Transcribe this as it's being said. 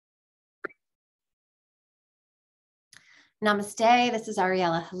Namaste, this is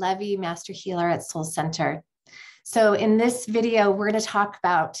Ariella Halevi, Master Healer at Soul Center. So in this video, we're going to talk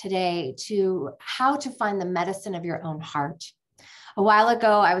about today how to find the medicine of your own heart. A while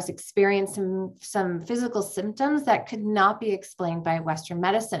ago, I was experiencing some physical symptoms that could not be explained by Western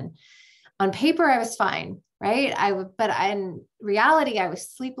medicine. On paper, I was fine, right? But in reality, I was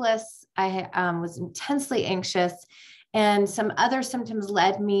sleepless. I was intensely anxious, and some other symptoms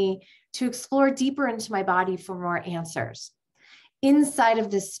led me to explore deeper into my body for more answers. Inside of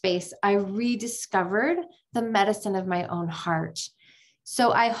this space, I rediscovered the medicine of my own heart.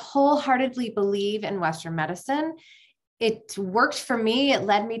 So I wholeheartedly believe in Western medicine. It worked for me. It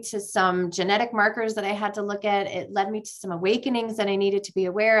led me to some genetic markers that I had to look at. It led me to some awakenings that I needed to be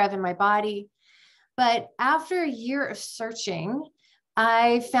aware of in my body. But after a year of searching,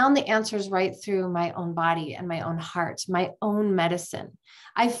 I found the answers right through my own body and my own heart, my own medicine.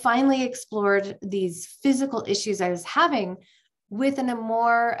 I finally explored these physical issues I was having with a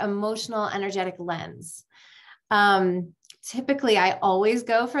more emotional, energetic lens. Typically, I always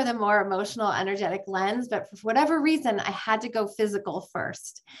go for the more emotional, energetic lens, but for whatever reason, I had to go physical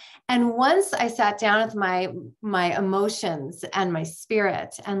first. And once I sat down with my emotions and my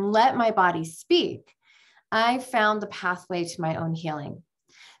spirit and let my body speak, I found the pathway to my own healing.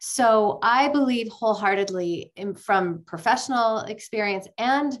 So I believe wholeheartedly from professional experience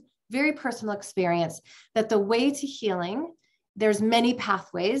and very personal experience that the way to healing, there's many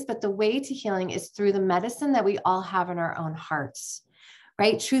pathways, but the way to healing is through the medicine that we all have in our own hearts,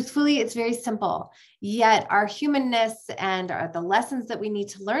 right? Truthfully, it's very simple. Yet our humanness and the lessons that we need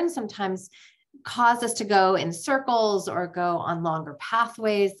to learn sometimes cause us to go in circles or go on longer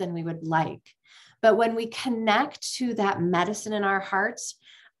pathways than we would like. But when we connect to that medicine in our hearts,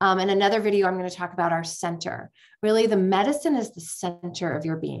 in another video, I'm going to talk about our center. Really, the medicine is the center of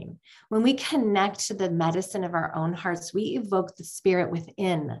your being. When we connect to the medicine of our own hearts, we evoke the spirit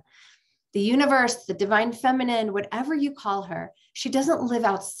within. The universe, the divine feminine, whatever you call her, she doesn't live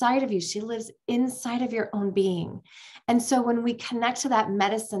outside of you. She lives inside of your own being. And so when we connect to that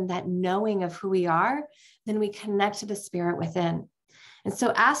medicine, that knowing of who we are, then we connect to the spirit within. And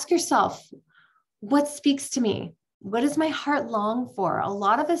so ask yourself, what speaks to me? What does my heart long for? A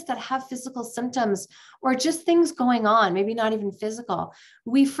lot of us that have physical symptoms or just things going on, maybe not even physical,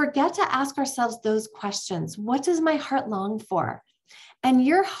 we forget to ask ourselves those questions. What does my heart long for? And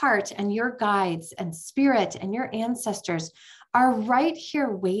your heart and your guides and spirit and your ancestors are right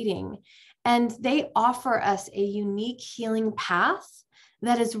here waiting. And they offer us a unique healing path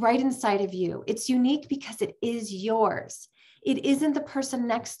that is right inside of you. It's unique because it is yours. It isn't the person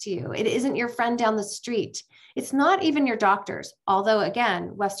next to you. It isn't your friend down the street. It's not even your doctors. Although,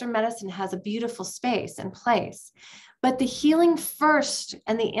 again, Western medicine has a beautiful space and place. But the healing first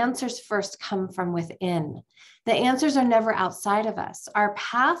and the answers first come from within. The answers are never outside of us. Our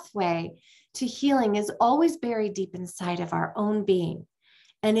pathway to healing is always buried deep inside of our own being.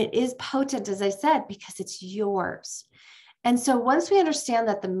 And it is potent, as I said, because it's yours. And so once we understand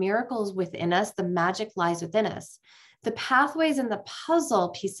that the miracle is within us, the magic lies within us, the pathways and the puzzle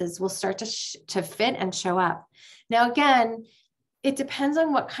pieces will start to fit and show up. Now, again, it depends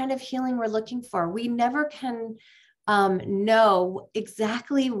on what kind of healing we're looking for. We never can know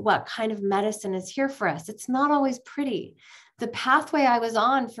exactly what kind of medicine is here for us. It's not always pretty. The pathway I was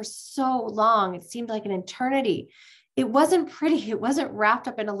on for so long, it seemed like an eternity. It wasn't pretty. It wasn't wrapped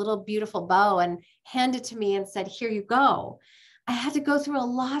up in a little beautiful bow and handed to me and said, here you go. I had to go through a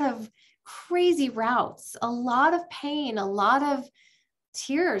lot of crazy routes, a lot of pain, a lot of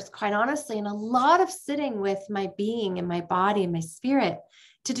tears, quite honestly, and a lot of sitting with my being and my body and my spirit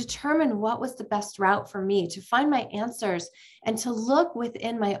to determine what was the best route for me, to find my answers and to look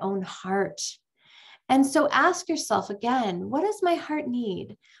within my own heart. And so ask yourself again, what does my heart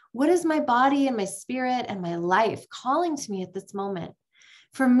need? What is my body and my spirit and my life calling to me at this moment?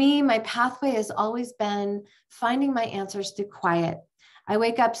 For me, my pathway has always been finding my answers through quiet. I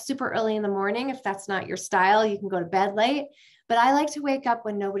wake up super early in the morning. If that's not your style, you can go to bed late, but I like to wake up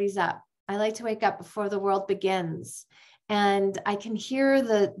when nobody's up. I like to wake up before the world begins. And I can hear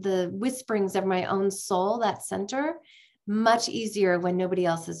the whisperings of my own soul, that center, much easier when nobody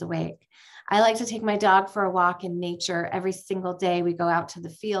else is awake. I like to take my dog for a walk in nature every single day. We go out to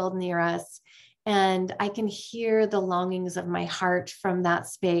the field near us, and I can hear the longings of my heart from that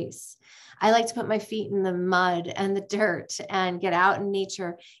space. I like to put my feet in the mud and the dirt and get out in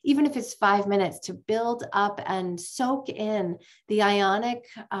nature, even if it's 5 minutes, to build up and soak in the ionic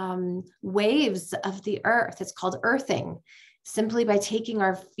waves of the earth. It's called earthing, simply by taking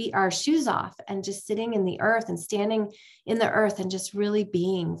our shoes off and just sitting in the earth and standing in the earth and just really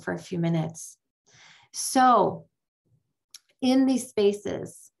being for a few minutes. So in these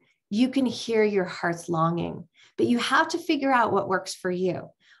spaces, you can hear your heart's longing, but you have to figure out what works for you.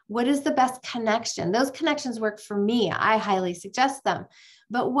 What is the best connection? Those connections work for me. I highly suggest them.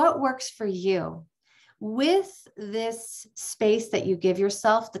 But what works for you? With this space that you give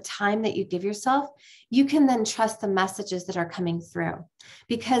yourself, the time that you give yourself, you can then trust the messages that are coming through.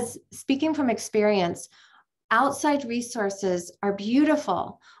 Because speaking from experience, outside resources are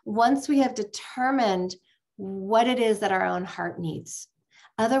beautiful once we have determined what it is that our own heart needs.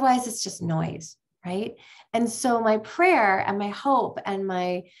 Otherwise, it's just noise, right? And so my prayer and my hope and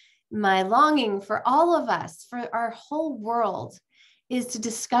my longing for all of us, for our whole world, is to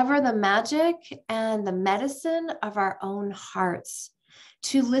discover the magic and the medicine of our own hearts,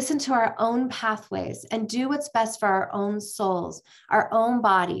 to listen to our own pathways and do what's best for our own souls, our own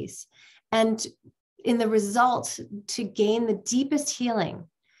bodies, and in the result, to gain the deepest healing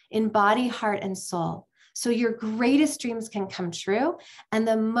in body, heart, and soul. So your greatest dreams can come true and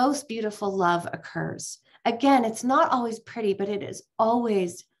the most beautiful love occurs. Again, it's not always pretty, but it is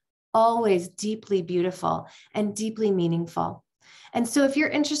always, always deeply beautiful and deeply meaningful. And so if you're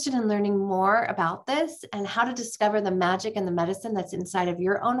interested in learning more about this and how to discover the magic and the medicine that's inside of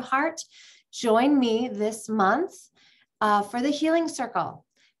your own heart, join me this month for the Healing Circle,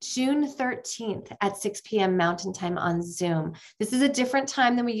 June 13th at 6 p.m. Mountain Time on Zoom. This is a different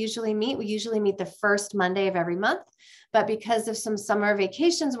time than we usually meet. We usually meet the first Monday of every month, but because of some summer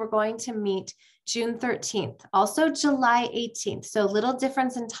vacations, we're going to meet June 13th, also July 18th. So a little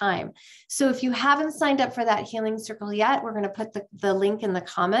difference in time. So if you haven't signed up for that Healing Circle yet, we're going to put the link in the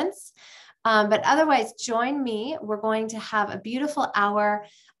comments. But otherwise, join me. We're going to have a beautiful hour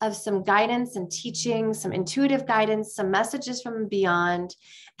of some guidance and teaching, some intuitive guidance, some messages from beyond.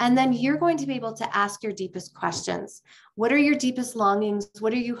 And then you're going to be able to ask your deepest questions. What are your deepest longings?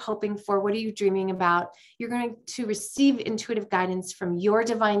 What are you hoping for? What are you dreaming about? You're going to receive intuitive guidance from your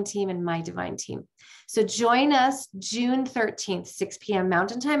divine team and my divine team. So join us June 13th, 6 p.m.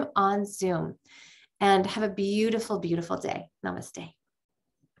 Mountain Time on Zoom, and have a beautiful, beautiful day. Namaste.